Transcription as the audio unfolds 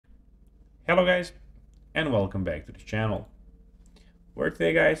Hello guys, and welcome back to this channel, where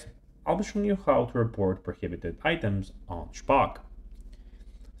today guys, I'll be showing you how to report prohibited items on Shpock.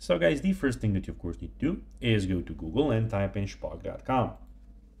 So guys, the first thing that you of course need to do is go to Google and type in shpock.com.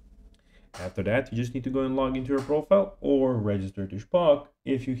 After that, you just need to go and log into your profile or register to Shpock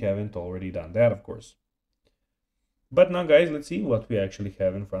if you haven't already done that, of course. But now guys, let's see what we actually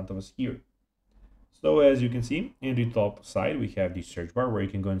have in front of us here. So as you can see, in the top side, we have the search bar where you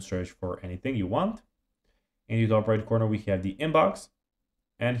can go and search for anything you want. In the top right corner, we have the inbox.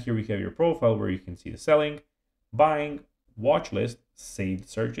 And here we have your profile where you can see the selling, buying, watch list, saved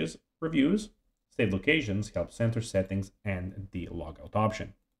searches, reviews, saved locations, help center settings, and the logout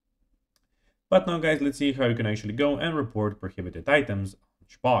option. But now guys, let's see how you can actually go and report prohibited items on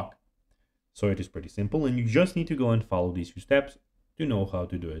Shpock. So it is pretty simple and you just need to go and follow these few steps to know how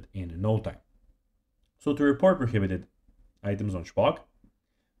to do it in no time. So to report prohibited items on Shpock,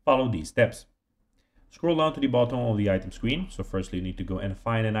 follow these steps. Scroll down to the bottom of the item screen. So firstly, you need to go and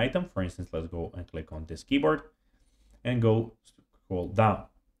find an item. For instance, let's go and click on this keyboard and go scroll down.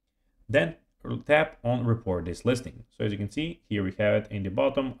 Then tap on report this listing. So as you can see, here we have it in the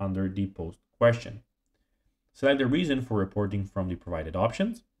bottom under the post question. Select the reason for reporting from the provided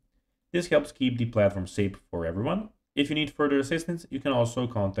options. This helps keep the platform safe for everyone. If you need further assistance, you can also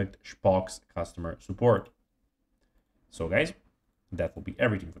contact Shpock's customer support. So guys, that will be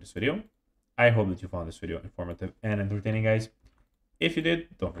everything for this video. I hope that you found this video informative and entertaining, guys. If you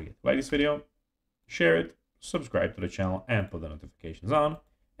did, don't forget to like this video, share it, subscribe to the channel, and put the notifications on,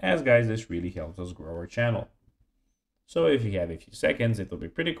 as guys, this really helps us grow our channel. So if you have a few seconds, it will be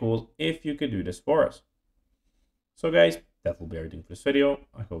pretty cool if you could do this for us. So guys, that will be everything for this video.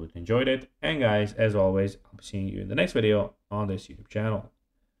 I hope you enjoyed it. And guys, as always, I'll be seeing you in the next video on this YouTube channel.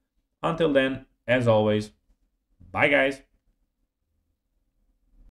 Until then, as always, bye guys.